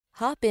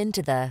Hop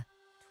into the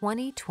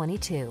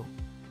 2022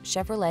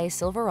 Chevrolet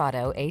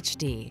Silverado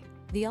HD.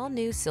 The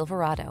all-new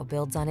Silverado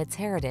builds on its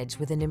heritage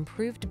with an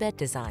improved bed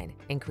design,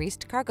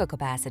 increased cargo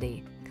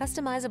capacity,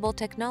 customizable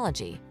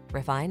technology,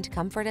 refined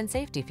comfort and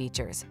safety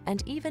features,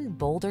 and even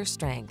bolder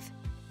strength.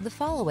 The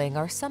following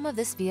are some of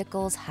this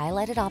vehicle's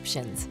highlighted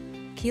options: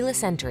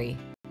 keyless entry,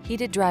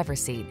 heated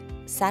driver's seat,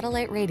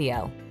 satellite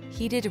radio,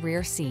 heated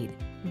rear seat,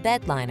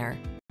 bed liner,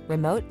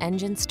 remote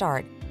engine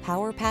start,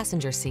 power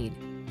passenger seat,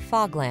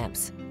 fog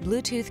lamps,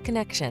 Bluetooth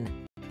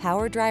connection,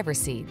 power driver's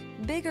seat.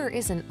 Bigger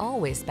isn't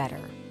always better,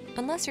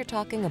 unless you're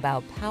talking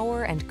about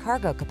power and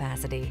cargo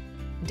capacity.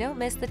 Don't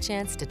miss the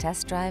chance to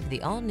test drive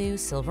the all-new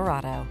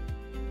Silverado.